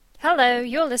Hello,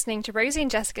 you're listening to Rosie and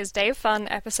Jessica's Day of Fun,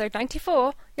 episode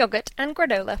 94, Yogurt and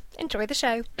Granola. Enjoy the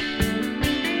show.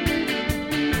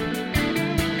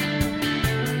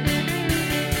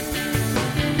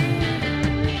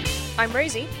 I'm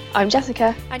Rosie. I'm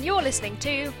Jessica. And you're listening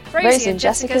to Rosie and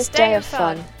Jessica's Day of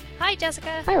Fun. Hi,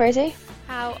 Jessica. Hi, Rosie.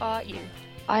 How are you?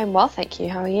 I am well, thank you.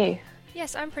 How are you?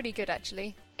 Yes, I'm pretty good,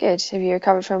 actually. Good. Have you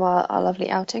recovered from our lovely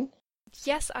outing?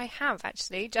 Yes, I have,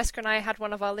 actually. Jessica and I had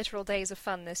one of our literal days of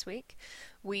fun this week.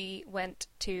 We went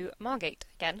to Margate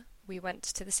again. We went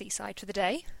to the seaside for the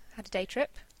day, had a day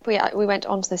trip. We went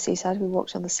onto the seaside, we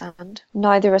walked on the sand.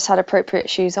 Neither of us had appropriate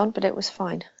shoes on, but it was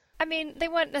fine. I mean, they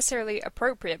weren't necessarily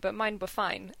appropriate, but mine were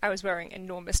fine. I was wearing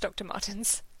enormous Dr.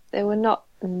 Martens. They were not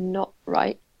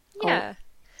right. Yeah.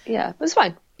 Yeah, it was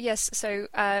fine. Yes, so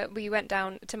we went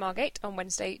down to Margate on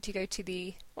Wednesday to go to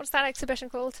the... What's that exhibition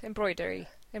called? Embroidered.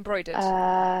 Embroidered,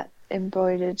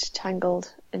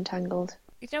 tangled, entangled.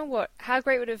 You know what? How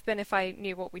great would it have been if I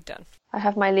knew what we'd done? I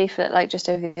have my leaflet just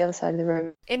over the other side of the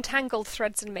room. Entangled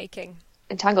Threads and Making.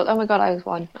 Entangled. Oh my god, I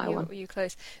won. Were you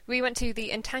close? We went to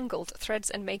the Entangled Threads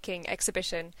and Making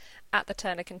exhibition at the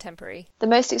Turner Contemporary. The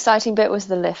most exciting bit was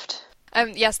the lift.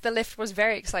 Yes, the lift was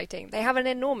very exciting. They have an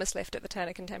enormous lift at the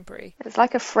Turner Contemporary. It's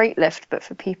like a freight lift, but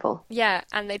for people. Yeah,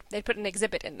 and they put an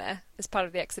exhibit in there as part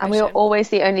of the exhibition. And we were always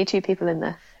the only two people in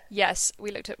there. Yes,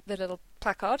 we looked at the little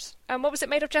placard. What was it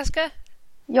made of, Jessica?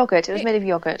 Yogurt. It was made of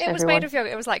yogurt. It was made of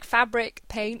yogurt. It was like fabric,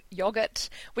 paint, yogurt,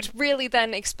 which really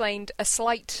then explained a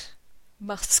slight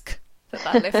musk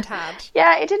that lift had.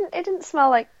 Yeah, it didn't smell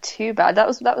like too bad. That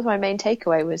was my main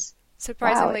takeaway. Was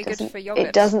surprisingly good for yogurt.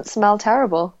 It doesn't smell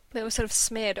terrible. It was sort of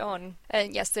smeared on.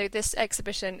 And yes, so this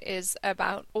exhibition is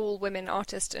about all women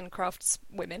artists and crafts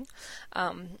women,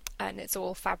 and it's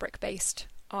all fabric-based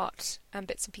art and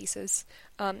bits and pieces.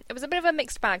 It was a bit of a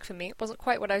mixed bag for me. It wasn't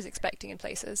quite what I was expecting in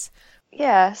places.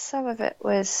 Yeah, some of it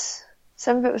was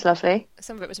lovely.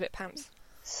 Some of it was a bit pants.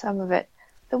 Some of it.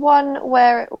 The one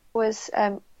where it was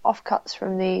offcuts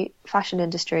from the fashion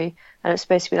industry, and it was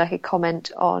supposed to be like a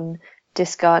comment on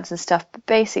discards and stuff, but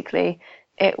basically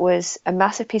it was a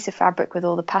massive piece of fabric with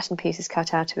all the pattern pieces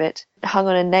cut out of it, hung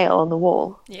on a nail on the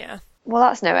wall. Yeah. Well,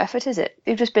 that's no effort, is it?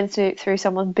 You've just been through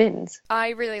someone's bins. I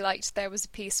really liked there was a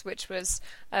piece which was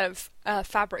of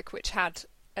fabric which had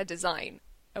a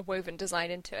woven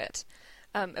design into it,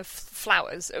 of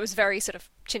flowers. It was very sort of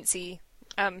chintzy,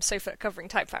 sofa covering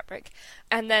type fabric.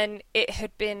 And then it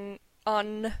had been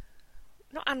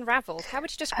not unravelled. How would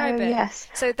you describe it? Yes.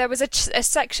 So there was a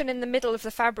section in the middle of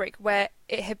the fabric where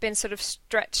it had been sort of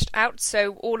stretched out,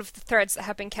 so all of the threads that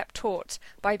had been kept taut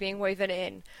by being woven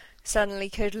in suddenly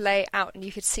could lay out, and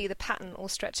you could see the pattern all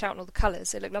stretched out and all the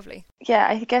colours. It looked lovely. Yeah,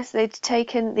 I guess they'd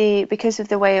taken because of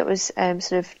the way it was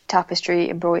sort of tapestry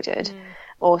embroidered,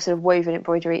 or sort of woven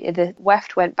embroidery, the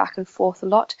weft went back and forth a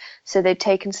lot, so they'd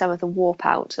taken some of the warp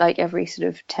out, like every sort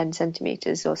of 10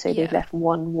 centimetres or so. Yeah. They'd left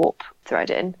one warp thread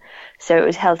in, so it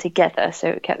was held together, so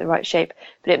it kept the right shape,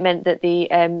 but it meant that the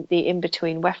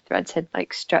in-between weft threads had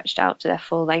like stretched out to their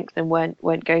full length and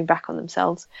weren't going back on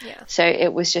themselves. Yeah. So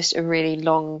it was just a really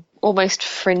long, almost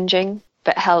fringing,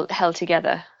 but held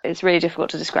together. It's really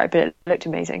difficult to describe, but it looked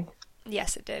amazing.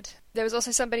 Yes, it did. There was also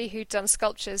somebody who'd done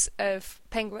sculptures of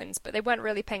penguins, but they weren't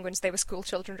really penguins. They were school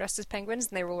children dressed as penguins,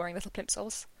 and they were all wearing little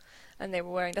plimsolls, and they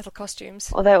were wearing little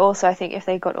costumes. Although also, I think if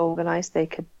they got organised, they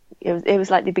could... It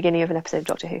was like the beginning of an episode of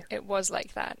Doctor Who. It was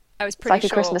like that. I was pretty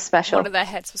sure a Christmas special. One of their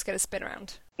heads was going to spin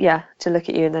around. Yeah, to look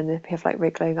at you, and then they'd have like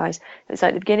red glowing eyes. It was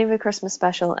like the beginning of a Christmas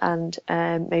special, and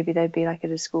maybe they'd be like at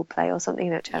a school play or something,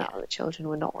 and it turned out the children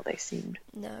were not what they seemed.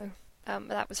 No. But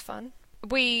that was fun.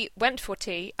 We went for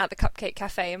tea at the Cupcake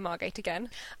Cafe in Margate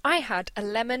again. I had a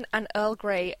lemon and Earl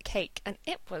Grey cake, and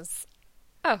it was...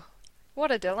 Oh, what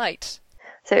a delight.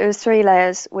 So it was 3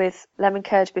 layers with lemon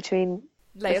curd between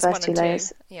layers the first 1 and 2 layers.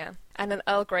 2. Yeah, and an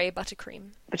Earl Grey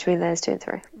buttercream. Between layers 2 and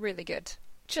 3. Really good.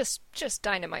 Just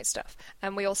dynamite stuff.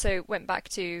 And we also went back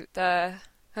to the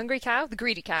Hungry Cow? The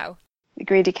Greedy Cow. The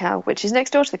Greedy Cow, which is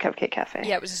next door to the Cupcake Cafe.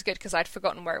 Yeah, it was just good because I'd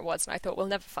forgotten where it was, and I thought we'll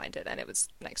never find it, and it was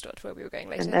next door to where we were going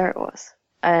later. And there it was.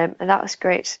 And that was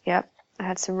great, yep. I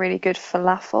had some really good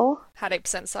falafel. Had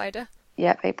 8% cider.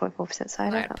 Yep, 8.4%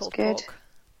 cider, that was good.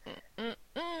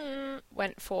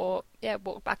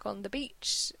 Walked back on the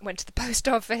beach, went to the post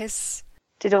office.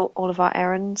 Did all of our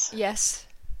errands. Yes.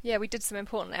 Yeah, we did some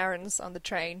important errands on the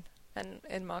train and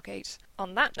in Margate.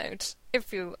 On that note,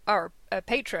 if you are a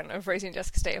patron of Rosie and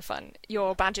Jessica's Day of Fun,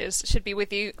 your badges should be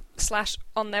with you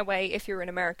 / on their way if you're in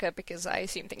America, because I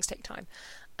assume things take time.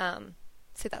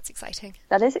 So that's exciting.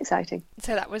 That is exciting.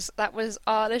 So that was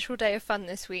our little day of fun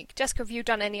this week. Jessica, have you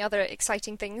done any other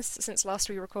exciting things since last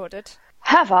we recorded?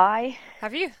 Have I?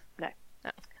 Have you? No.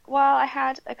 Well, I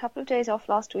had a couple of days off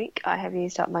last week. I have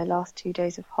used up my last 2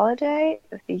 days of holiday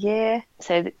of the year.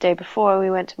 So the day before we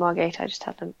went to Margate, I just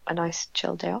had a nice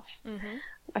chill day off. Mm-hmm.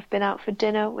 I've been out for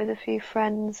dinner with a few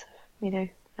friends,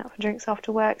 out for drinks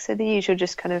after work. So the usual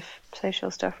just kind of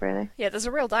social stuff, really. Yeah, there's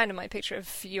a real dynamite picture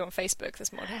of you on Facebook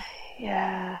this morning.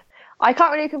 Yeah. I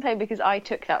can't really complain because I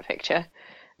took that picture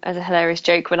as a hilarious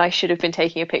joke when I should have been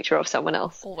taking a picture of someone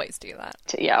else. Always do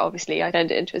that. Yeah, obviously I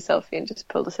turned it into a selfie and just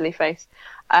pulled a silly face.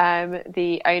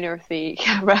 The owner of the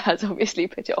camera has obviously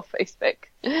put it on Facebook.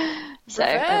 So,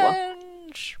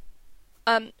 Revenge!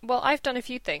 Well, I've done a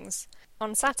few things.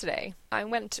 On Saturday, I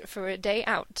went for a day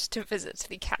out to visit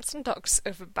the cats and dogs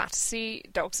of Battersea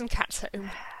Dogs and Cats Home.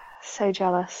 So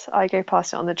jealous. I go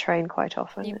past it on the train quite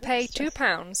often. You pay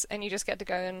 £2 and you just get to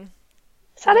go and...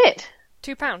 Is that it?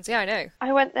 £2, yeah, I know.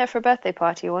 I went there for a birthday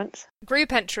party once.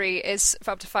 Group entry is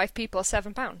for up to 5 people,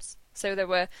 £7. So there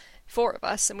were 4 of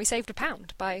us and we saved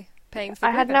 £1 by paying for the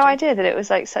I had group no entry. idea that it was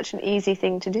like such an easy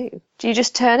thing to do. Do you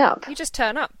just turn up? You just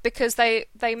turn up because they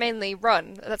mainly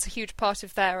run. That's a huge part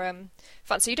of their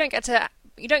fun. So you don't get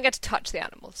to touch the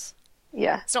animals.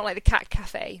 Yeah. It's not like the cat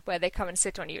cafe where they come and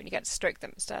sit on you and you get to stroke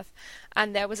them and stuff.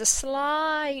 And there was a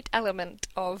slight element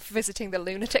of visiting the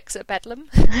lunatics at Bedlam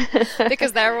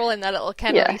because they're all in their little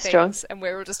kennel things, strong. and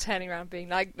we're all just turning around being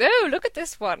like, "Oh, look at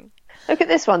this one!" Look at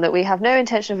this one that we have no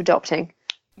intention of adopting.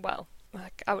 Well,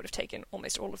 I would have taken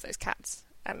almost all of those cats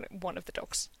and one of the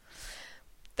dogs.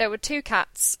 There were 2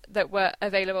 cats that were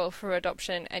available for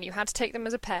adoption, and you had to take them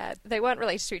as a pair. They weren't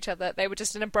related to each other. They were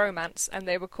just in a bromance, and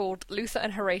they were called Luther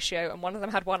and Horatio, and one of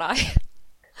them had one eye,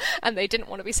 and they didn't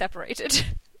want to be separated.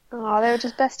 Oh, they were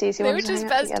just besties. They were just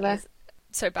besties. Together.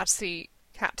 So Battersea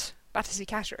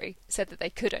Cattery said that they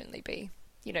could only be.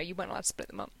 You weren't allowed to split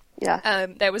them up. Yeah.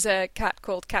 There was a cat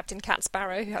called Captain Cat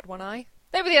Sparrow who had one eye.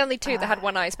 They were the only 2 that had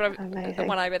one eye, but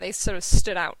one eye where they sort of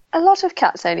stood out. A lot of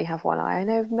cats only have one eye. I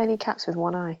know of many cats with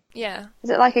one eye. Yeah. Is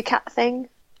it like a cat thing?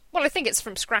 Well, I think it's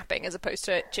from scrapping as opposed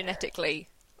to genetically,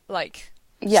 like...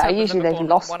 Yeah, some of them usually are they've born with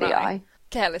lost one the eye.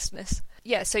 Carelessness.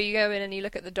 Yeah, so you go in and you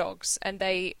look at the dogs, and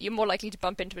you're more likely to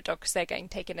bump into a dog because they're getting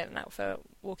taken in and out for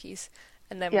walkies.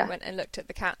 And then we went and looked at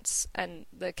the cats, and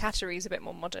the cattery is a bit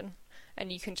more modern, and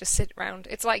you can just sit around.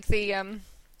 It's like the...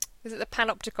 Is it the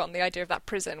panopticon, the idea of that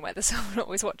prison where there's someone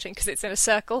always watching because it's in a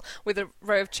circle with a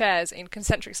row of chairs in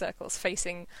concentric circles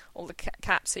facing all the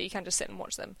cats, so you can just sit and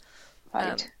watch them.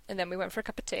 Right. And then we went for a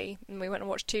cup of tea, and we went and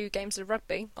watched 2 games of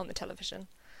rugby on the television.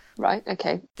 Right,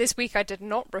 okay. This week I did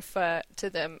not refer to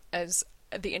them as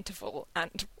the interval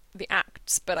and the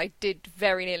acts, but I did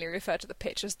very nearly refer to the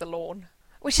pitch as the lawn.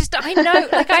 Which is, I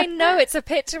know it's a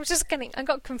pitch. I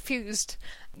got confused.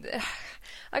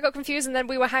 And then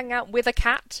we were hanging out with a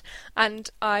cat, and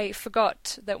I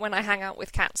forgot that when I hang out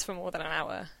with cats for more than an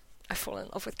hour, I fall in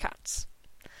love with cats.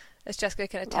 As Jessica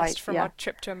can attest from our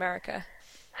trip to America.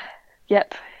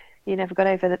 Yep. You never got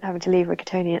over having to leave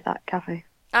Rigatoni at that cafe.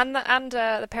 And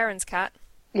the parents' cat.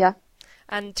 Yeah.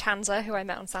 And Chanza, who I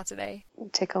met on Saturday.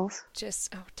 Tickles.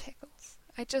 Tickles.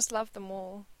 I just love them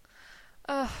all.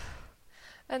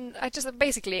 And I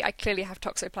clearly have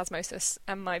toxoplasmosis,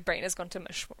 and my brain has gone to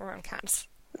mush around cats.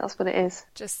 That's what it is.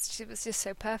 She was just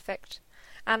so perfect.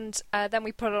 And then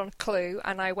we put on Clue,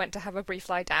 and I went to have a brief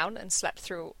lie down and slept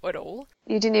through it all.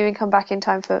 You didn't even come back in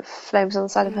time for flames on the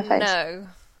side of her face? No.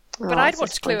 But I'd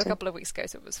watched Clue a couple of weeks ago,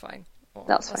 so it was fine.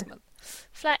 That's fine.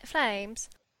 Flames.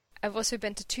 I've also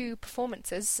been to 2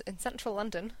 performances in central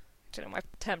London. I don't know why I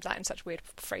termed that in such weird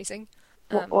phrasing.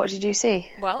 What did you see?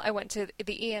 Well, I went to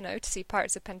the E&O to see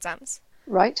Pirates of Penzance.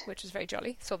 Right. Which was very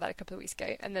jolly. Saw that a couple of weeks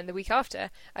ago. And then the week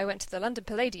after, I went to the London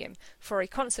Palladium for a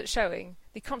concert showing,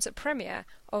 the concert premiere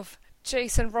of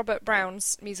Jason Robert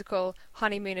Brown's musical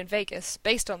Honeymoon in Vegas,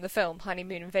 based on the film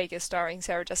Honeymoon in Vegas, starring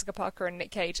Sarah Jessica Parker and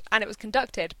Nick Cage, and it was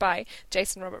conducted by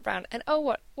Jason Robert Brown. And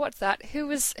what's that? Who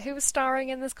was starring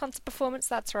in this concert performance?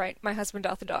 That's right, my husband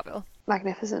Arthur Darvill.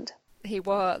 Magnificent. He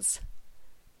was.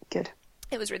 Good.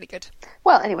 It was really good.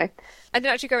 Well, anyway. I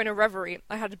didn't actually go in a reverie.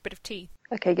 I had a bit of tea.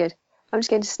 Okay, good. I'm just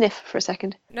going to sniff for a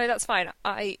second. No, that's fine.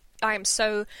 I am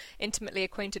so intimately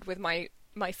acquainted with my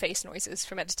face noises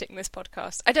from editing this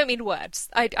podcast. I don't mean words.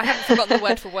 I haven't forgotten the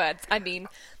word for words. I mean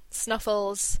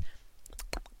snuffles,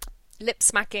 lip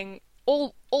smacking,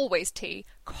 always tea,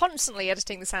 constantly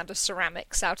editing the sound of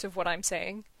ceramics out of what I'm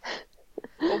saying.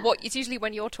 Or it's usually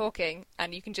when you're talking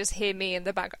and you can just hear me in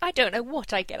the back. I don't know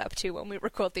what I get up to when we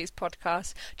record these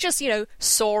podcasts. Just,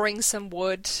 sawing some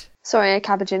wood. Sawing a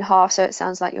cabbage in half so it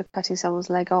sounds like you're cutting someone's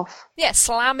leg off. Yeah,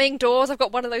 slamming doors. I've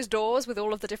got one of those doors with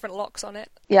all of the different locks on it.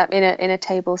 Yeah, in a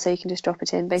table so you can just drop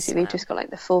it in. Basically, Slam. you've just got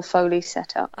like the full Foley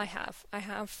set up. I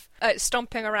have.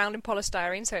 Stomping around in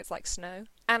polystyrene, so it's like snow.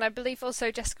 And I believe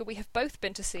also, Jessica, we have both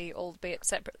been to see, albeit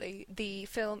separately, the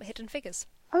film Hidden Figures.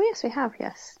 Oh yes, we have.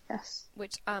 Yes.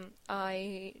 Which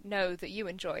I know that you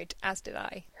enjoyed, as did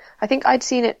I. I think I'd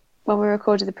seen it when we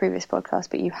recorded the previous podcast,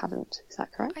 but you hadn't. Is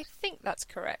that correct? I think that's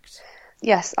correct.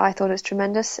 Yes, I thought it was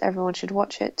tremendous. Everyone should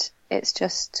watch it. It's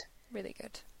just really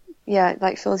good. Yeah, it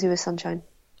like fills you with sunshine.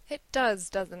 It does,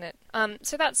 doesn't it?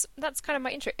 So that's kind of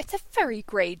my intro. It's a very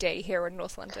grey day here in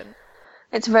North London.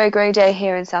 It's a very grey day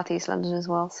here in South East London as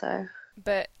well, so.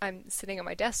 But I'm sitting at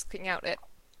my desk looking out at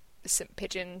St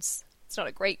Pigeons. It's not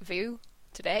a great view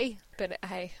today, but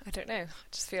I don't know. I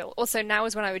just feel... Also, now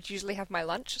is when I would usually have my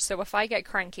lunch, so if I get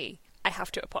cranky, I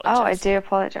have to apologise. Oh, I do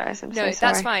apologise. I'm so sorry. No,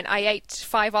 that's fine. I ate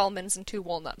 5 almonds and 2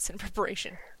 walnuts in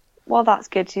preparation. Well, that's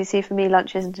good. You see, for me,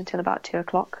 lunch isn't until about 2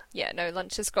 o'clock. Yeah, no,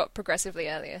 lunch has got progressively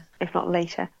earlier. If not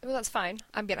later. Well, that's fine.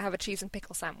 I'm going to have a cheese and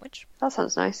pickle sandwich. That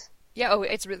sounds nice. Yeah, oh,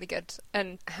 it's really good.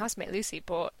 And housemate Lucy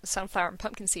bought sunflower and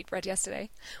pumpkin seed bread yesterday.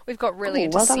 We've got really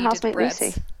into well done, seeded housemate breads.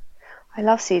 Lucy. I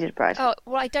love seeded bread. Oh,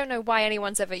 well, I don't know why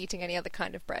anyone's ever eating any other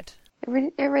kind of bread. It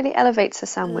really elevates a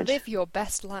sandwich. Live your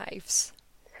best lives.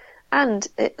 And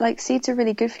seeds are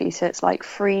really good for you, so it's like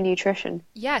free nutrition.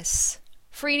 Yes.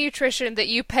 Free nutrition that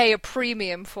you pay a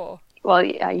premium for. Well,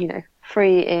 yeah,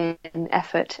 free in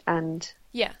effort and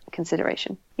yeah,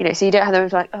 consideration. So you don't have them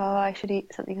like, oh, I should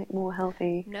eat something like more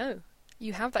healthy. No.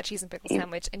 You have that cheese and pickle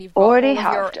sandwich and you've got all of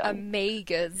your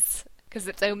omegas, because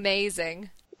it's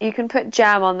amazing. You can put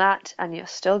jam on that and you're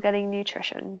still getting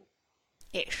nutrition.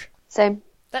 Ish. Same.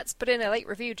 Let's put in a late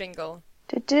review jingle.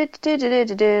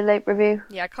 Late review.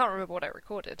 Yeah, I can't remember what I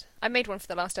recorded. I made one for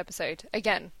the last episode.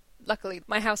 Again, luckily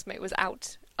my housemate was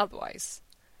out. Otherwise,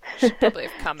 she'd probably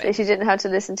have come in. So she didn't have to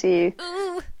listen to you.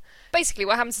 Ooh. Basically,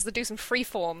 what happens is they do some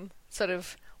freeform sort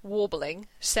of warbling,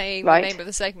 saying right. the name of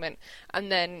the segment, and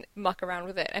then muck around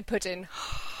with it and put in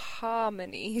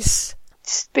harmonies.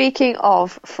 Speaking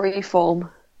of freeform,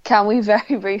 can we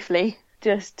very briefly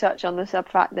just touch on the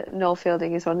fact that Noel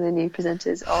Fielding is one of the new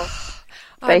presenters of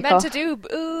Bake Off? I meant to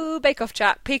do Bake Off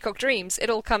Chat, Peacock Dreams. It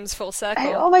all comes full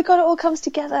circle. Oh my god, it all comes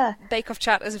together. Bake Off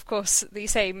Chat is, of course, the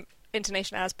same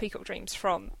intonation as Peacock Dreams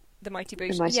from The Mighty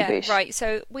Boosh. Boosh. Right,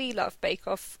 so we love Bake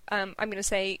Off. I'm going to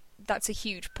say that's a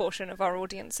huge portion of our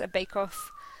audience at Bake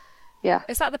Off. Yeah.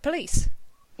 Is that the police?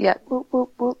 Yeah. Whoop,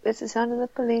 whoop, whoop. It's the sound of the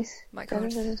police. My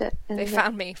god. They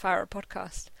found me via a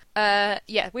podcast.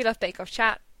 Yeah, we love Bake Off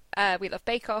Chat. We love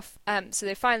Bake Off. So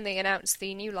they finally announced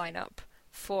the new lineup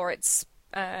for its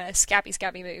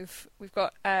Scabby move. We've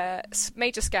got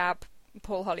Major Scab,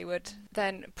 Paul Hollywood.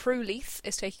 Then Prue Leith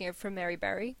is taking over from Mary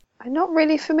Berry. I'm not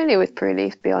really familiar with Prue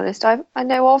Leith, to be honest. I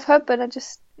know of her, but I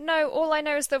just... No, all I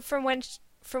know is that from when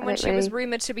she was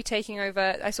rumoured to be taking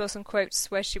over, I saw some quotes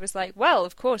where she was like, well,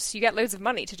 of course, you get loads of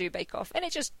money to do Bake Off. And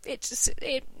it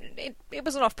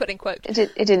was an off-putting quote.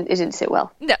 It didn't sit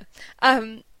well. No.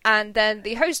 And then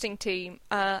the hosting team,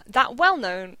 that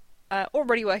well-known,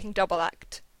 already working double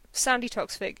act, Sandy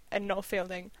Toksvig and Noel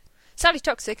Fielding. Sandy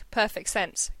Toksvig, perfect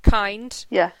sense. Kind.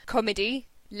 Yeah. Comedy.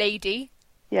 Lady.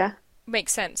 Yeah.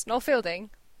 Makes sense. Noel Fielding,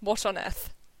 what on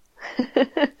earth?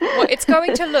 Well, it's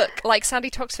going to look like Sandy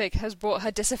Toksvig has brought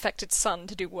her disaffected son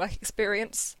to do work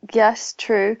experience. Yes,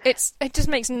 true. It just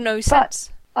makes no sense.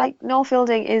 But, Noel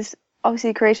Fielding is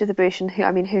obviously the creator of the Boosh, and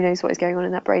who knows what is going on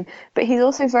in that brain. But he's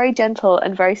also very gentle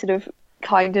and very sort of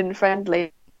kind and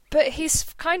friendly. But he's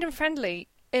kind and friendly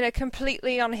in a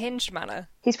completely unhinged manner.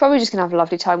 He's probably just going to have a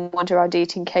lovely time wandering around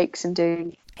eating cakes and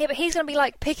doing... Yeah, but he's going to be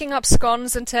like picking up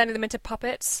scones and turning them into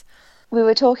puppets. We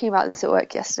were talking about this at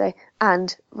work yesterday,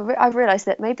 and I've realised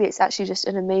that maybe it's actually just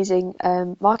an amazing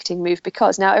marketing move,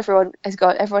 because now everyone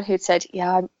who'd said,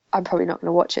 yeah, I'm probably not going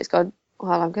to watch it, has gone,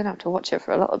 well, I'm going to have to watch it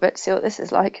for a little bit to see what this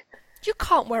is like. You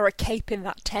can't wear a cape in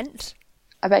that tent.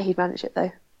 I bet he'd manage it,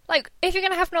 though. Like, if you're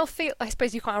going to have Noel Fielding... I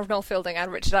suppose you can't have Noel Fielding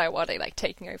and Richard Ayoade,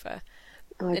 taking over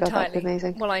Oh my entirely. God, that'd be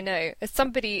amazing. Well, I know. As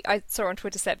somebody I saw on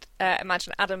Twitter said,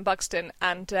 imagine Adam Buxton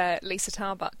and Lisa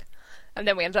Tarbuck. And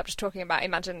then we ended up just talking about,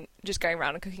 imagine just going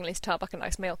around and cooking Lisa Tarbuck a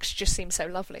nice meal, because she just seems so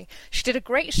lovely. She did a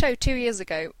great show 2 years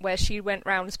ago where she went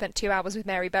round and spent 2 hours with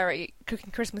Mary Berry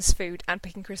cooking Christmas food and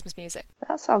picking Christmas music.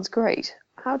 That sounds great.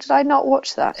 How did I not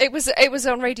watch that? It was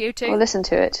on Radio 2. Or listen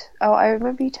to it. Oh, I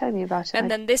remember you telling me about it.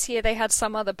 And then this year they had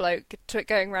some other bloke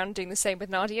going around doing the same with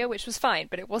Nadia, which was fine,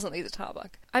 but it wasn't Lisa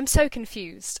Tarbuck. I'm so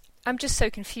confused. I'm just so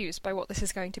confused by what this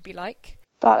is going to be like.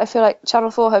 But I feel like Channel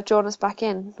 4 have drawn us back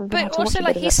in. But also,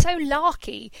 like, he's so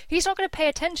larky. He's not going to pay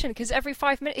attention because every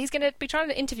 5 minutes he's going to be trying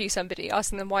to interview somebody,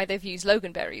 asking them why they've used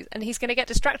loganberries, and he's going to get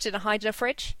distracted and hide in a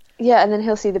fridge. Yeah, and then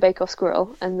he'll see the Bake Off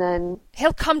squirrel, and then...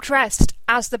 He'll come dressed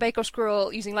as the Bake Off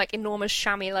squirrel using, like, enormous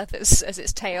chamois leathers as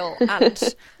its tail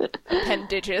and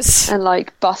appendages. And,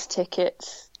 like, bus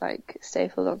tickets, like,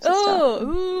 stapled onto stuff.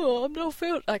 Oh, I'm Noel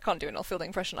Fielding. I can't do a Noel Fielding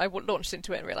impression. I launched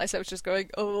into it and realised I was just going,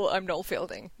 oh, I'm Noel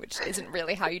Fielding, which isn't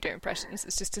really how you do impressions.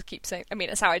 It's just to keep saying... I mean,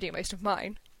 it's how I do most of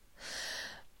mine.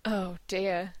 Oh,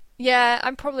 dear. Yeah,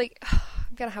 I'm probably...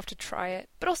 I'm going to have to try it.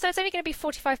 But also, it's only going to be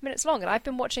 45 minutes long, and I've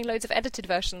been watching loads of edited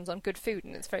versions on Good Food,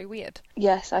 and it's very weird.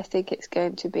 Yes, I think it's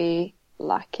going to be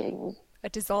lacking. A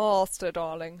disaster,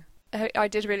 darling. I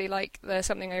did really like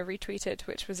something I retweeted,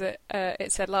 which was it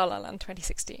said La La Land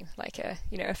 2016, like a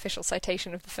official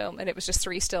citation of the film, and it was just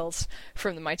 3 stills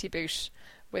from The Mighty Boosh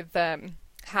with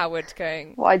Howard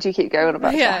going... Why do you keep going on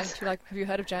about jazz? You're like, have you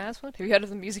heard of jazz? What? Have you heard of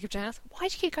the music of jazz? Why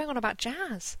do you keep going on about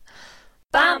jazz?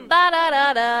 Bam ba da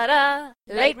da da da.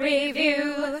 Late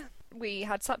review. We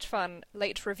had such fun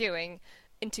late reviewing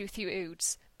Into Few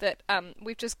Oods that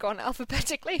we've just gone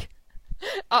alphabetically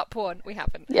up one. We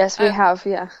haven't. Yes, we have.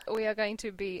 Yeah. We are going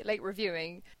to be late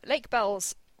reviewing Lake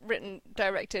Bell's written,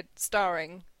 directed,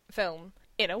 starring film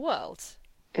In a World.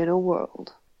 In a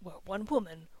World. Where one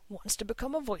woman wants to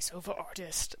become a voiceover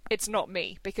artist. It's not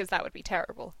me, because that would be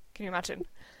terrible. Can you imagine?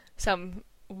 Some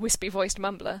wispy-voiced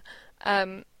mumbler.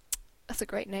 That's a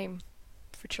great name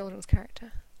for a children's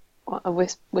character. What a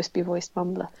wispy-voiced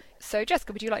mumbler. So,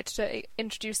 Jessica, would you like to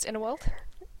introduce In a World?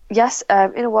 Yes,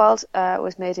 In a World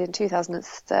was made in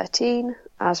 2013,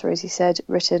 as Rosie said,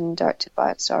 written, directed by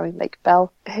and starring Lake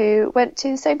Bell, who went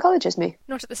to the same college as me.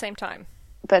 Not at the same time.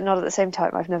 But not at the same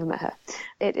time. I've never met her.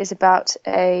 It is about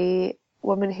a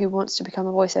woman who wants to become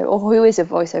a voiceover, or who is a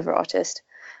voiceover artist,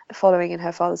 following in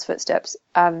her father's footsteps,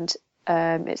 and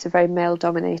it's a very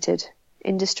male-dominated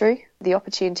industry. The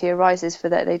opportunity arises for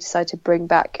that. They decide to bring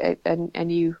back a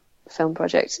new film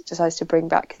project, decides to bring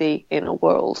back the In a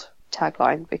World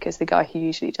tagline, because the guy who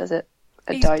usually does it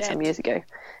died some years ago.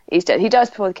 He's dead. He dies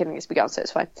before the killing has begun, so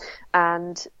it's fine.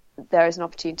 And there is an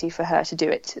opportunity for her to do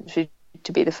it,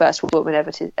 to be the first woman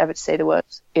ever to say the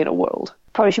words In a World.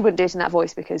 Probably she wouldn't do it in that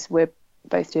voice because we're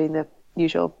both doing the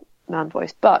usual man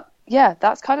voice. But yeah,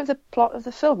 that's kind of the plot of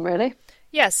the film, really.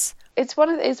 Yes.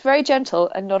 It's very gentle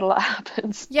and not a lot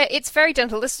happens. Yeah, it's very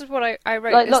gentle. This is what I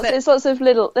wrote. Like lots of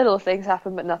little things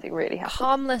happen, but nothing really happens.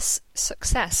 Harmless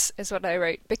success is what I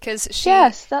wrote, because she...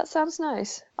 Yes, that sounds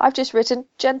nice. I've just written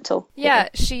gentle. Yeah,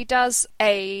 she does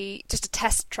just a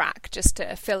test track just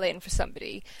to fill in for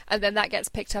somebody, and then that gets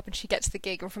picked up and she gets the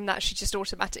gig, and from that she just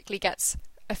automatically gets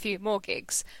a few more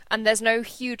gigs, and there's no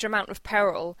huge amount of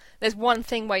peril. There's one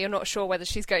thing where you're not sure whether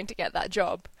she's going to get that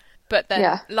job, but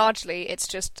then largely it's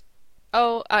just...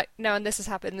 no, and this has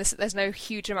happened. There's no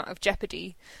huge amount of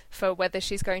jeopardy for whether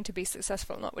she's going to be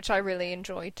successful or not, which I really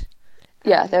enjoyed.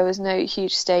 Yeah, there was no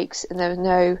huge stakes, and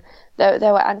there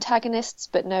were antagonists,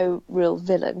 but no real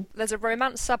villain. There's a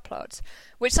romance subplot,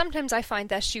 which sometimes I find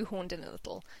they're shoehorned in a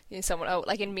little.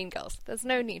 Like in Mean Girls. There's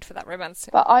no need for that romance.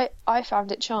 But I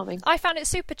found it charming. I found it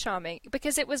super charming,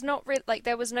 because it was not like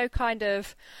there was no kind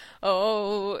of,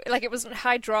 it wasn't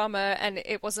high drama, and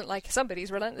it wasn't like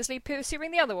somebody's relentlessly pursuing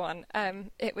the other one.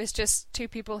 It was just two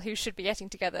people who should be getting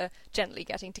together, gently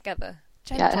getting together.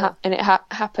 Gentle. Yeah, and it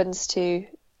happens to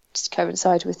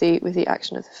coincide with the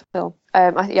action of the film.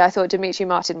 I thought Dimitri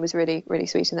Martin was really, really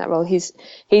sweet in that role. He's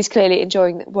clearly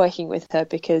enjoying working with her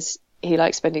because he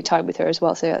likes spending time with her as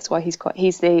well. So that's why he's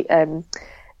the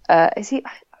is he?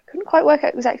 I couldn't quite work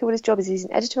out exactly what his job is. He's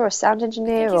an editor or a sound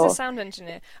engineer. He's a sound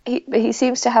engineer. He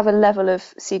seems to have a level of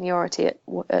seniority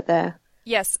at their.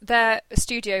 Yes, their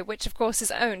studio, which of course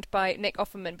is owned by Nick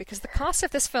Offerman, because the cast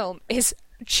of this film is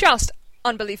just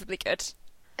unbelievably good.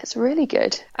 It's really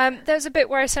good. There's a bit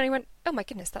where I suddenly went, oh my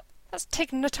goodness, that's Tig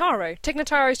Notaro. Tig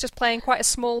Notaro is just playing quite a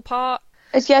small part.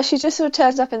 Yeah, she just sort of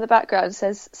turns up in the background and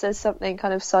says something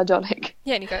kind of sardonic.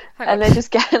 Yeah, and you go, hang on. And they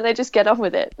just get on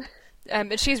with it.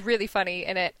 And she's really funny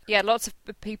in it. Yeah, lots of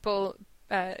people,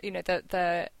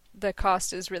 the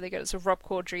cast is really good. It's Rob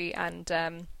Corddry and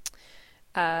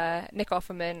Nick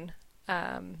Offerman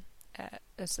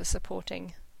as the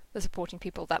supporting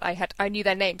people that I knew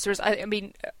their names. Whereas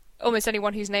almost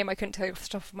anyone whose name I couldn't tell you off the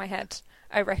top of my head,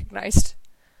 I recognised.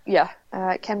 Yeah.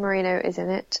 Ken Marino is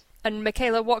in it. And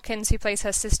Michaela Watkins, who plays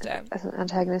her sister. As an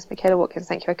antagonist, Michaela Watkins,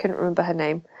 thank you. I couldn't remember her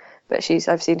name, but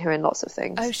I've seen her in lots of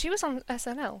things. Oh, she was on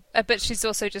SNL. But she's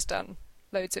also just done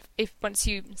loads of... Once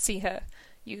you see her,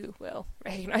 you will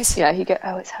recognise her. Yeah, you go,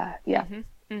 oh, it's her. Yeah.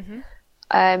 Mm-hmm.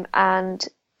 Mm-hmm. And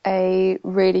a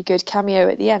really good cameo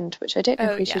at the end, which I don't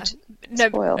know if we should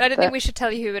spoil. I don't think we should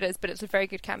tell you who it is, but it's a very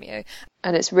good cameo.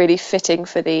 And it's really fitting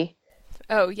for the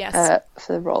for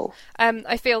the role.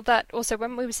 I feel that also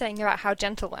when we were saying about how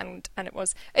gentle and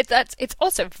it's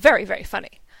also very, very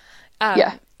funny.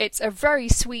 It's a very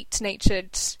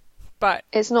sweet-natured, but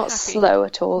it's not happy. Slow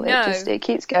at all. No. It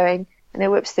keeps going and it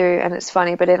whips through, and it's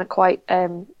funny, but in a quite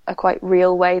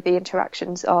real way.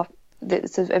 The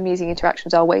sort of amusing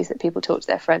interactions are ways that people talk to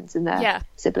their friends and their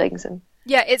siblings. And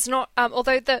it's not.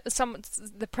 Although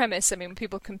the premise, I mean,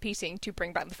 people competing to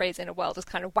bring back the Fraser Inner World is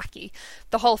kind of wacky.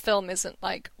 The whole film isn't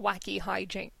like wacky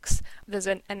hijinks. There's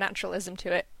a naturalism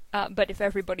to it. But if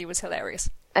everybody was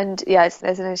hilarious. And there's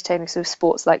an entertaining sort of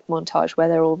sports-like montage where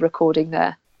they're all recording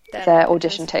their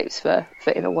audition tapes for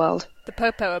Inner World. The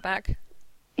Popo are back.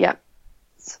 Yeah.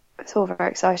 It's all very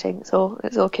exciting. It's all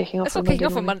kicking off. It's all kicking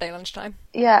off on Monday lunchtime.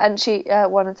 Yeah, and she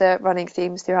one of the running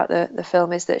themes throughout the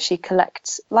film is that she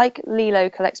collects, like Lilo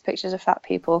collects pictures of fat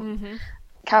people. Mm-hmm.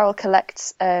 Carol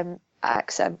collects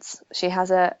accents. She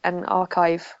has an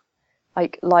archive,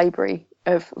 like library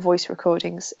of voice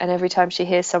recordings, and every time she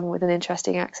hears someone with an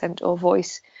interesting accent or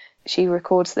voice, she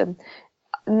records them.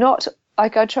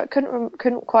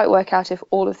 Couldn't quite work out if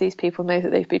all of these people know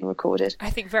that they've been recorded.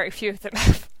 I think very few of them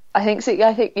have. I think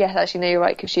yes, actually, no, you're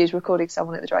right, because she is recording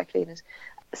someone at the dry cleaners.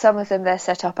 Some of them, they're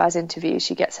set up as interviews.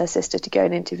 She gets her sister to go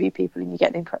and interview people, and you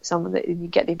get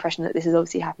the impression that this has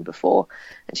obviously happened before,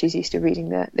 and she's used to reading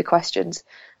the questions.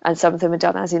 And some of them are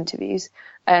done as interviews,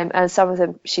 and some of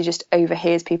them she just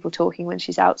overhears people talking when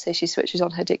she's out, so she switches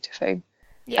on her dictaphone,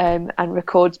 and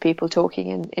records people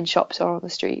talking in shops or on the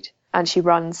street. And she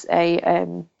runs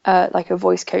a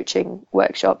voice coaching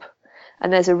workshop.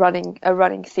 And there's a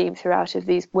running theme throughout of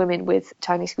these women with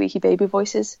tiny squeaky baby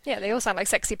voices. Yeah, they all sound like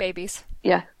sexy babies.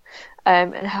 Yeah,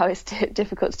 and how it's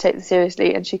difficult to take them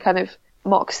seriously, and she kind of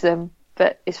mocks them,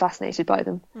 but is fascinated by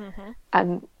them. Mm-hmm.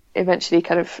 And eventually,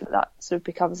 kind of that sort of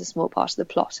becomes a small part of the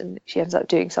plot, and she ends up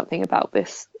doing something about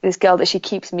this girl that she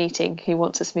keeps meeting who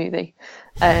wants a smoothie,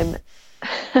 and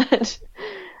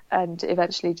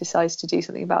eventually decides to do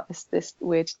something about this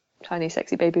weird tiny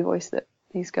sexy baby voice that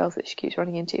these girls that she keeps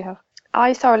running into have.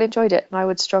 I thoroughly enjoyed it, and I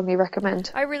would strongly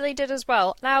recommend. I really did as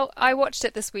well. Now, I watched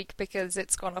it this week because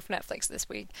it's gone off Netflix this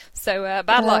week. So,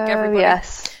 bad luck, everybody.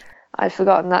 Yes, I'd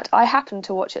forgotten that. I happened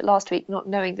to watch it last week, not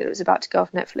knowing that it was about to go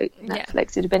off Netflix. Yeah.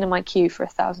 It had been in my queue for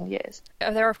 1,000 years.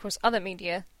 There are, of course, other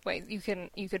media. Wait, you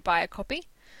could buy a copy.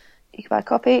 You can buy a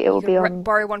copy. It will be on...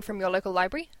 borrow one from your local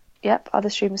library. Yep, other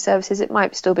streaming services. It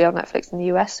might still be on Netflix in the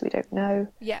US. We don't know.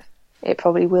 Yeah. It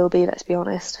probably will be, let's be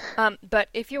honest. But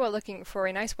if you are looking for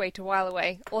a nice way to while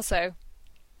away, also,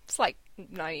 it's like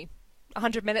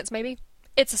 100 minutes maybe.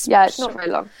 It's not very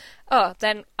long. Oh,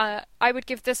 then I would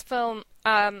give this film,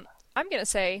 I'm going to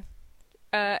say,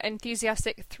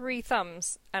 enthusiastic 3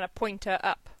 thumbs and a pointer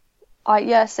up.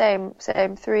 Same.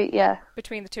 3, yeah.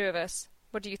 Between the two of us.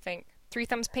 What do you think? 3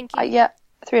 thumbs pinky?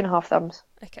 3.5 thumbs.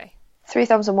 Okay. 3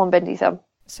 thumbs and 1 bendy thumb.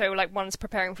 So, like, one's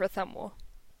preparing for a thumb war?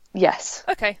 Yes.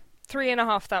 Okay.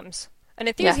 3.5 thumbs. An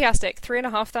enthusiastic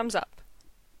 3.5 thumbs up.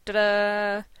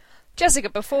 Ta-da! Jessica,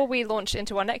 before we launch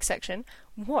into our next section,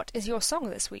 what is your song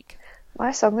this week?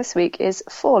 My song this week is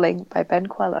Falling by Ben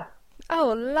Queller.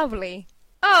 Oh, lovely.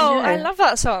 Oh, I love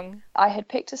that song. I had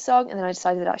picked a song, and then I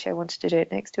decided that actually I wanted to do it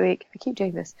next week. I keep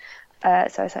doing this. So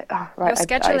I was like, oh, right. Your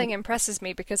scheduling impresses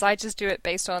me because I just do it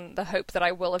based on the hope that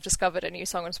I will have discovered a new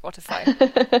song on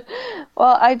Spotify.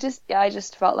 Well, I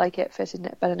just felt like it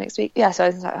fitted better next week. Yeah, so I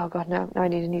was like, oh god, no, I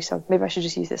need a new song. Maybe I should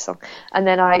just use this song. And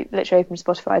then I literally opened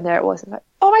Spotify, and there it was. And I'm like,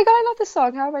 oh my god, I love this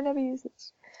song. How have I never used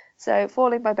this? So,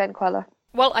 Falling by Ben Queller.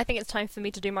 Well, I think it's time for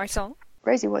me to do my song.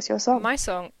 Rosie, what's your song? My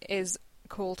song is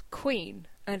called Queen,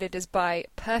 and it is by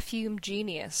Perfume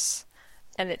Genius,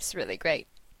 and it's really great.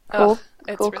 Cool.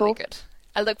 It's really good.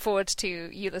 I look forward to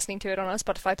you listening to it on our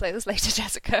Spotify playlist later,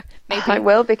 Jessica. Maybe I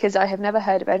will, because I have never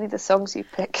heard of any of the songs you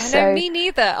pick. I know, me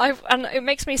neither. And it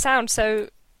makes me sound so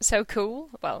cool.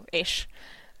 Well, ish.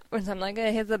 When I'm like,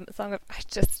 here's the song.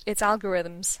 It's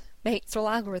algorithms. Mate, it's all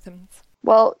algorithms.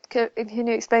 Well, can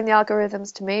you explain the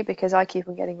algorithms to me? Because I keep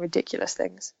on getting ridiculous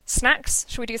things. Snacks?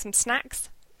 Should we do some snacks?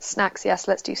 Snacks, yes.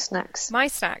 Let's do snacks. My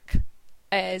snack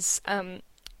is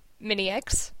mini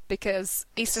eggs, because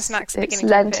Easter snacks are beginning to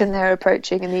appear. It's Lent and they're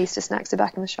approaching, and the Easter snacks are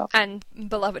back in the shop. And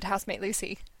beloved housemate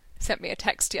Lucy sent me a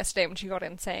text yesterday when she got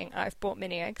in saying, I've bought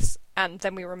mini eggs. And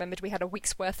then we remembered we had a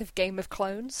week's worth of Game of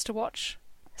Clones to watch.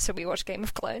 So we watched Game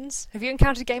of Clones. Have you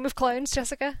encountered Game of Clones,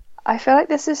 Jessica? I feel like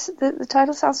this is... The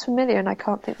title sounds familiar, and I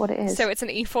can't think what it is. So it's an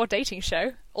E4 dating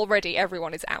show. Already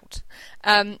everyone is out.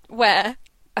 Where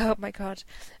Oh my god.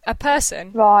 A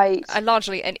person, Right. and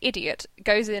largely an idiot,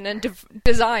 goes in and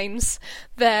designs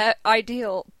their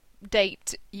ideal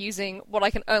date using what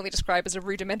I can only describe as a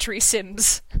rudimentary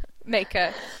Sims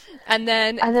maker. And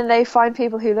then they find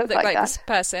people who look like this that.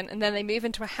 person, and then they move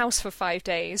into a house for 5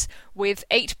 days with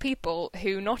 8 people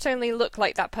who not only look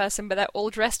like that person, but they're all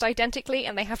dressed identically,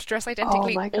 and they have to dress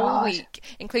identically my all God. week,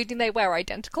 including they wear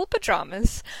identical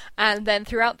pajamas. And then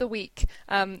throughout the week,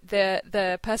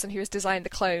 the person who has designed the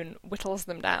clone whittles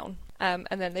them down, and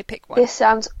then they pick one. This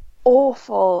sounds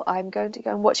awful. I'm going to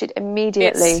go and watch it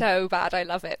immediately. It's so bad. I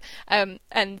love it.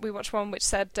 And we watched one which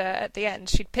said at the end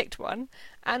she'd picked one,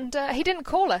 and he didn't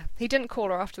call her. He didn't call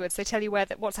her afterwards. They tell you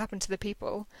what's happened to the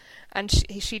people, and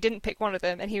she didn't pick one of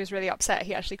them, and he was really upset.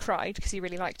 He actually cried because he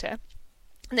really liked her.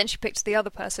 And then she picked the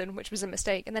other person, which was a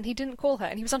mistake, and then he didn't call her,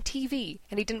 and he was on TV,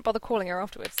 and he didn't bother calling her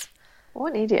afterwards.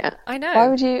 What an idiot. I know. Why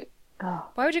would you... Oh.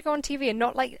 Why would you go on TV and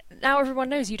not, like, now everyone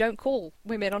knows you don't call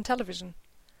women on television.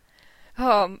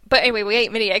 But anyway, we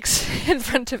ate mini eggs in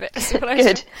front of it. That's what I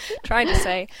was trying to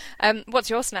say.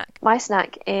 What's your snack? My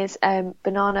snack is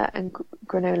banana and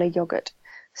granola yogurt.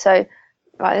 So,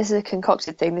 right, this is a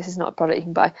concocted thing. This is not a product you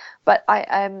can buy. But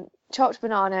I chopped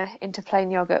banana into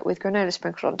plain yogurt with granola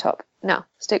sprinkled on top. Now,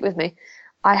 stick with me.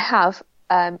 I have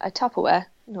a Tupperware.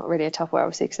 Not really a Tupperware,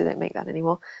 obviously, because they don't make that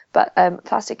anymore. But a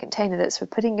plastic container that's for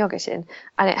putting yogurt in.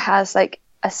 And it has, like,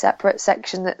 a separate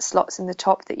section that slots in the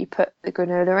top that you put the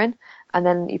granola in, and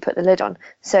then you put the lid on,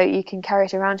 so you can carry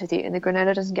it around with you, and the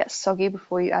granola doesn't get soggy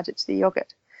before you add it to the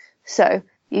yogurt. So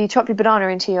you chop your banana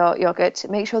into your yogurt,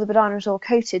 make sure the banana is all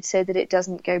coated so that it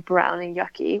doesn't go brown and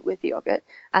yucky with the yogurt,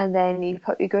 and then you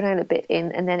put your granola bit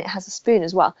in, and then it has a spoon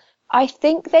as well. I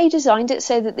think they designed it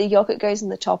so that the yogurt goes in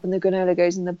the top and the granola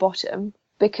goes in the bottom,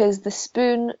 because the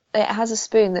spoon, it has a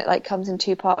spoon that like comes in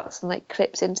 2 parts and like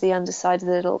clips into the underside of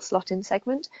the little slot-in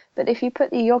segment. But if you put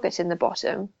the yogurt in the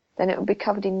bottom, then it will be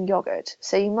covered in yogurt.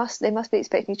 So they must be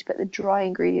expecting you to put the dry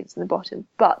ingredients in the bottom.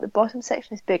 But the bottom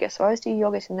section is bigger, so I always do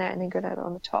yogurt in there and then granola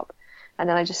on the top. And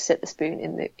then I just sit the spoon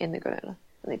in the granola.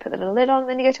 And they put the little lid on, and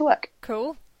then you go to work.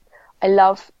 Cool. I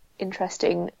love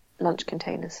interesting lunch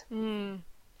containers.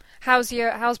 How's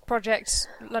Project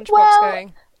Lunchbox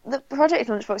going? The Project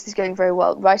Lunchbox is going very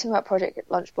well. Writing about Project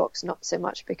Lunchbox, not so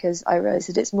much, because I realise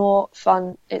that it's more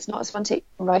fun. It's not as fun to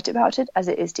write about it as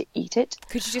it is to eat it.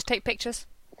 Could you just take pictures?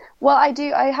 Well, I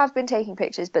do. I have been taking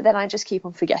pictures, but then I just keep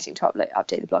on forgetting to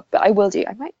update the blog. But I will do.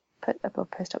 I might put a blog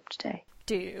post up today.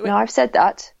 Now I've said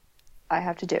that, I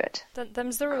have to do it.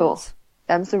 Them's the rules. Cool.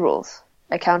 Them's the rules.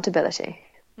 Accountability.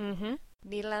 Mm-hmm.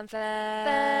 Needle and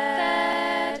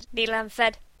thread. Needle and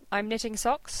thread. I'm knitting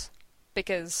socks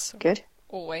because... Good.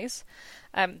 Always.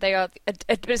 They are...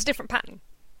 it's a different pattern.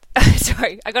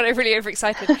 Sorry, I got really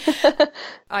overexcited.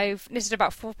 I've knitted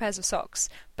about 4 pairs of socks,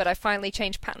 but I finally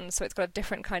changed patterns, so it's got a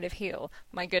different kind of heel.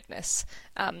 My goodness.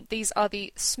 These are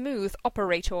the Smooth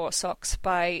Operator socks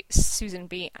by Susan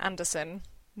B. Anderson.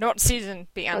 Not Susan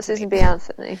B. Anthony. Not Susan B.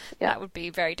 Anthony. Yeah. That would be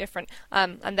very different.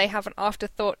 And they have an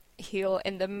afterthought heel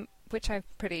in them, which I'm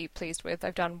pretty pleased with.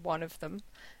 I've done one of them.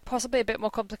 Possibly a bit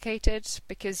more complicated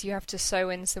because you have to sew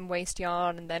in some waste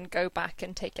yarn and then go back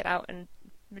and take it out and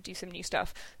do some new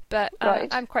stuff. But right.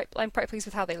 I'm quite pleased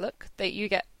with how they look. You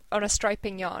get on a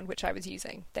striping yarn, which I was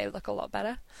using. They look a lot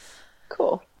better.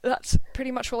 Cool. That's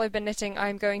pretty much all I've been knitting.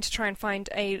 I'm going to try and find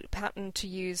a pattern to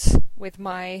use with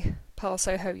my Pearl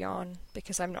Soho yarn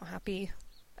because I'm not happy.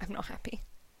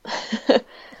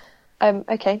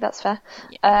 Okay, that's fair.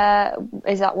 Yeah.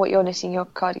 Is that what you're knitting your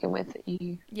cardigan with? That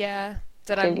you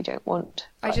that I really don't want.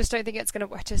 I just don't think it's going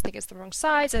to. I just think it's the wrong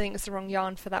size. I think it's the wrong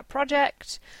yarn for that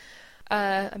project.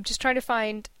 I'm just trying to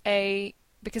find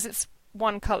because it's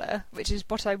one colour, which is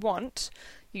what I want.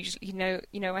 Usually,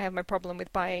 I have my problem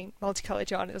with buying multicoloured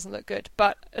yarn. It doesn't look good.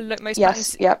 But most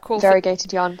patterns call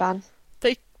variegated yarn ban.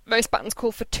 Most patterns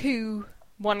call for 2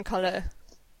 one-colour,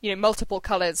 multiple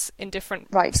colours in different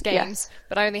schemes. Yes.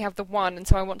 But I only have the one, and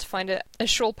so I want to find a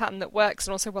shawl pattern that works,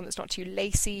 and also one that's not too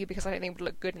lacy because I don't think it would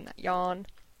look good in that yarn.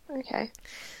 Okay.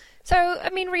 So,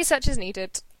 research is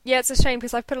needed. Yeah, it's a shame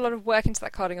because I've put a lot of work into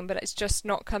that cardigan, but it's just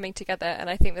not coming together, and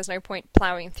I think there's no point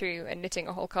ploughing through and knitting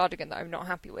a whole cardigan that I'm not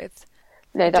happy with.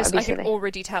 No, that would be I silly. can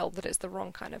already tell that it's the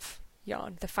wrong kind of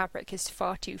yarn. The fabric is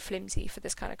far too flimsy for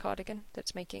this kind of cardigan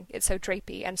that's making. It's so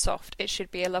drapey and soft. It should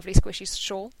be a lovely squishy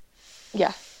shawl.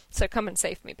 Yeah. So come and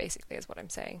save me, basically, is what I'm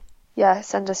saying. Yeah,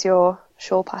 send us your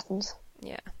shawl patterns.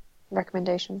 Yeah.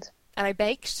 Recommendations. And I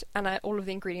baked, and all of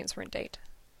the ingredients were in date.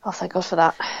 Oh, thank God for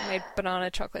that. I made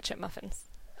banana chocolate chip muffins.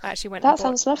 I actually went and bought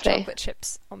sounds lovely. chocolate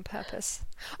chips on purpose.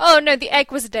 Oh, no, the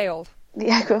egg was a day old. The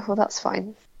egg, well, that's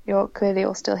fine. You're clearly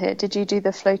all still here. Did you do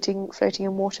the floating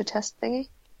in water test thingy?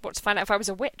 What, to find out if I was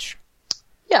a witch?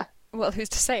 Yeah. Well, who's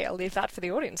to say? I'll leave that for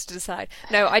the audience to decide.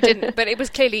 No, I didn't, but it was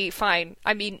clearly fine.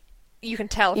 I mean, you can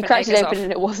tell if You an cracked egg it is open off.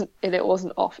 and it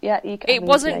wasn't off. Yeah, It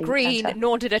wasn't green,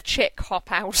 nor did a chick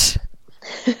hop out.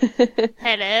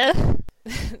 Hello.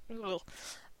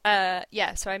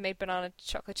 Yeah, so I made banana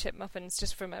chocolate chip muffins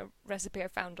just from a recipe I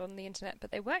found on the internet,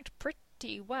 but they worked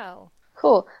pretty well.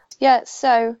 Cool. Yeah,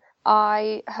 so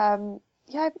I've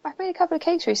made a couple of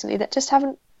cakes recently that just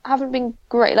haven't been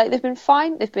great. Like, they've been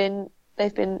fine. They've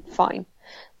been fine.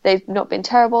 They've not been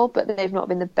terrible, but they've not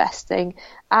been the best thing.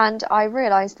 And I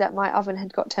realised that my oven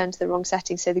had got turned to the wrong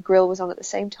setting, so the grill was on at the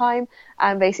same time,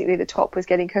 and basically the top was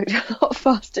getting cooked a lot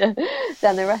faster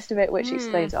than the rest of it, which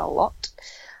explains a lot.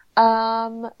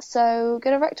 So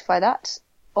going to rectify that,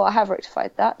 or I have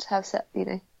rectified that,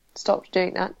 stopped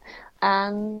doing that,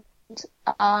 and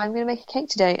I'm going to make a cake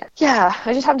today. Yeah,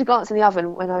 I just happened to glance in the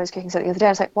oven when I was cooking something the other day. I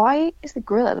was like, why is the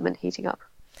grill element heating up?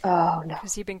 Oh no.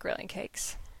 Because you've been grilling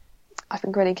cakes. I've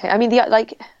been grilling cake. I mean,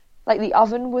 the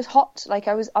oven was hot. Like,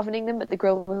 I was ovening them, but the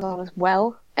grill was on as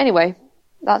well. Anyway,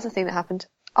 that's the thing that happened.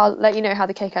 I'll let you know how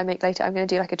the cake I make later. I'm going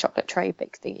to do like a chocolate tray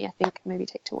bake thingy, I think. Maybe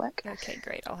take to work. Okay,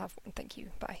 great. I'll have one. Thank you.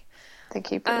 Bye.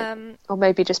 Thank you. Or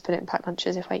maybe just put it in packed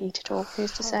lunches if I eat it all.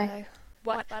 Who's to say? No.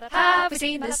 What have we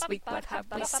seen this week? What have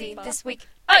we seen this week?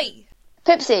 Oi!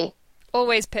 Pipsy!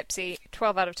 Always Pipsy.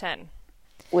 12 out of 10.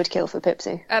 Would kill for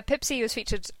Pipsy. Pipsy was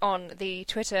featured on the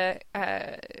Twitter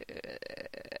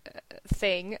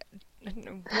thing.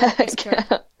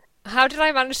 How did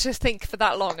I manage to think for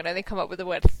that long and only come up with the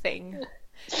word thing?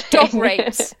 Dog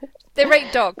rates. They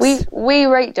rate dogs. We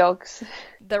rate dogs.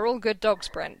 They're all good dogs,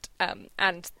 Brent.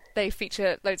 And they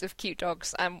feature loads of cute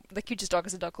dogs. The cutest dog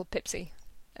is a dog called Pipsy,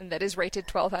 and that is rated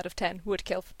 12 out of 10. Would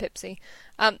kill for Pipsy.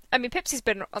 I mean, Pipsy's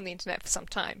been on the internet for some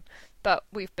time, but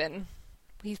he's been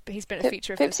a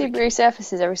feature of this week. Pipsy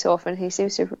resurfaces every so often. He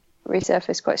seems to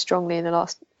resurface quite strongly in the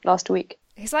last week.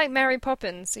 He's like Mary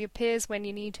Poppins. He appears when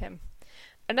you need him.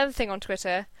 Another thing on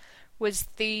Twitter was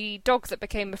the dog that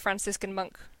became a Franciscan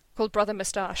monk called Brother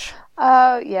Moustache.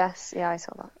 Oh, yes. Yeah, I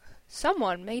saw that.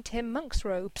 Someone made him monk's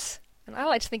robes. And I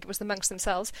like to think it was the monks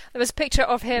themselves. There was a picture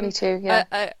of him Me too,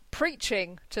 yeah.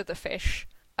 preaching to the fish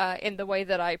in the way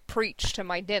that I preach to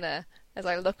my dinner as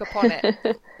I look upon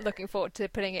it, looking forward to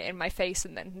putting it in my face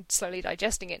and then slowly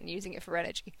digesting it and using it for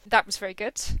energy. That was very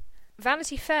good.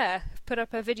 Vanity Fair put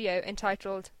up a video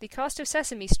entitled "The Cast of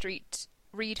Sesame Street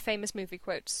Read Famous Movie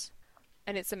Quotes,"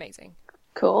 and it's amazing.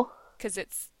 Cool. Because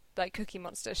it's like Cookie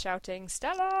Monster shouting,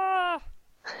 "Stella!"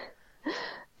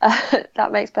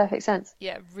 That makes perfect sense.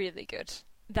 Yeah, really good.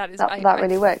 That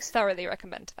really works. Thoroughly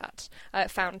recommend that.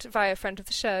 Found via a friend of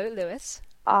the show, Lewis.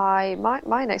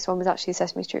 My next one was actually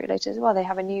Sesame Street related as well. They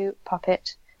have a new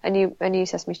puppet, a new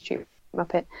Sesame Street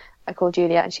Muppet called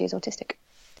Julia, and she is autistic.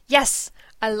 Yes,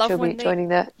 I love She'll when be joining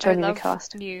the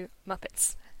cast. New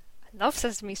Muppets. I love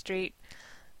Sesame Street.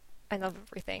 I love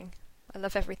everything. I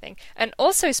love everything. And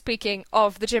also, speaking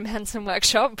of the Jim Henson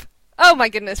Workshop, oh my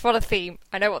goodness, what a theme.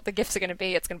 I know what the gifts are going to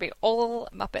be. It's going to be all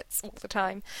Muppets all the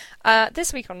time.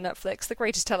 This week on Netflix, the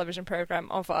greatest television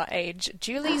programme of our age,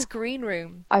 Julie's Green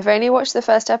Room. I've only watched the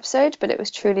first episode, but it was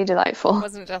truly delightful.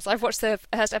 Wasn't it just? I've watched the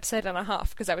first episode and a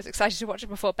half because I was excited to watch it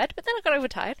before bed, but then I got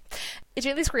overtired.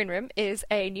 Julie's Green Room is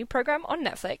a new programme on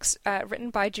Netflix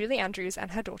written by Julie Andrews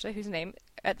and her daughter, whose name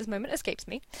at this moment escapes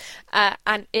me.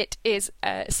 And it is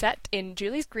set in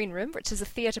Julie's Green Room, which is a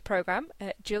theatre programme.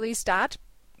 Julie's dad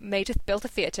built a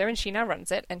theatre and she now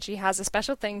runs it, and she has a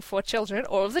special thing for children.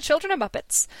 All of the children are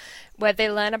Muppets, where they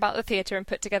learn about the theatre and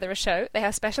put together a show. They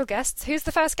have special guests. Who's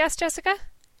the first guest, Jessica?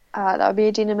 That would be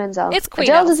Idina Menzel. It's Queen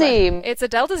Adele Elsa. Dazeem. It's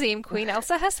Adele Dazeem, Queen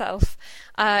Elsa herself.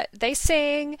 They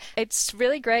sing. It's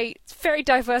really great. It's a very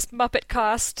diverse Muppet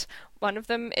cast. One of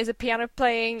them is a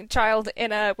piano-playing child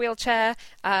in a wheelchair.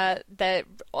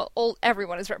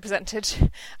 Everyone is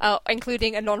represented,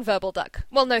 including a non-verbal duck.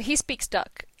 Well, no, he speaks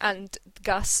duck, and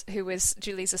Gus, who is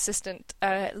Julie's assistant,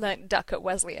 learnt duck at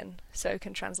Wesleyan, so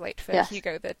can translate for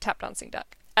Hugo, the tap-dancing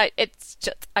duck. It's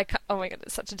just, oh my god,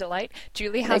 it's such a delight.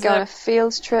 Julie has they go on a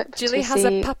field trip. Julie has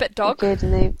a puppet dog. Good,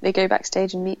 and they go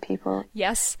backstage and meet people.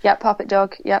 Yes. Yep, puppet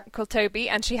dog. Yep. Called Toby,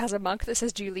 and she has a mug that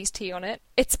says Julie's tea on it.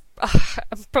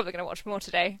 I'm probably going to watch more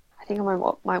today. I think I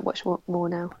might watch more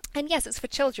now. And yes, it's for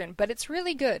children, but it's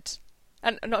really good.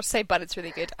 And not to say, but it's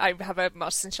really good. I have a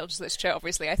master's in children's literature,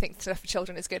 obviously. I think stuff for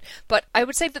children is good. But I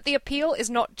would say that the appeal is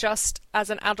not just as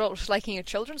an adult liking a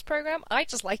children's program. I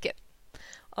just like it.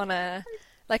 I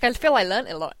feel I learnt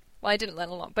a lot. Well, I didn't learn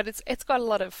a lot, but it's got a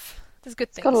lot of... There's good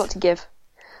things. It's got a lot to give.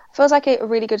 It feels like a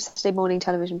really good Saturday morning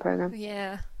television program.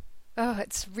 Yeah. Oh,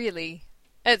 it's really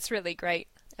great.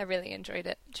 I really enjoyed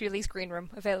it. Julie's Green Room,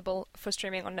 available for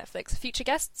streaming on Netflix. Future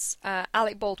guests,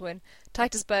 Alec Baldwin,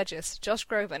 Titus Burgess, Josh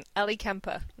Groban, Ellie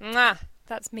Kemper. Mwah!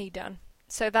 That's me done.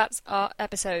 So that's our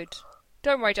episode.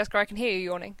 Don't worry, Jessica, I can hear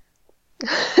you yawning.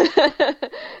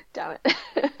 Damn it.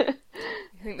 I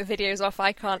think the video's off,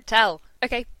 I can't tell.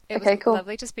 Okay, it was cool.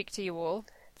 lovely to speak to you all.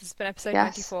 This has been episode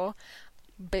Yes. 94.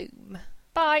 Boom.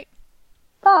 Bye.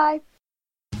 Bye.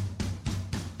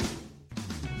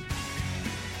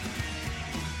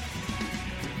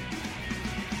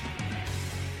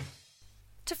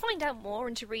 To find out more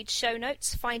and to read show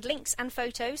notes, find links and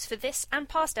photos for this and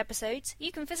past episodes,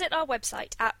 you can visit our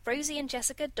website at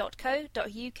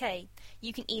rosieandjessica.co.uk.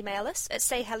 You can email us at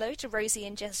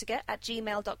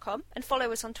sayhello@rosieandjessica@gmail.com and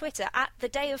follow us on Twitter at The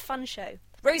Day of Fun Show.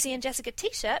 Rosie and Jessica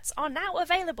t-shirts are now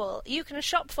available. You can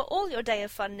shop for all your Day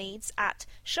of Fun needs at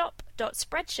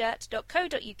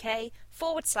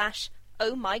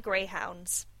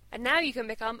shop.spreadshirt.co.uk/ohmygreyhounds. And now you can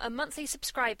become a monthly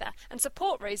subscriber and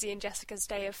support Rosie and Jessica's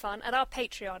Day of Fun at our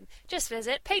Patreon. Just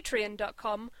visit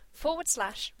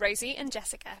patreon.com/Rosie and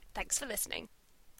Jessica. Thanks for listening.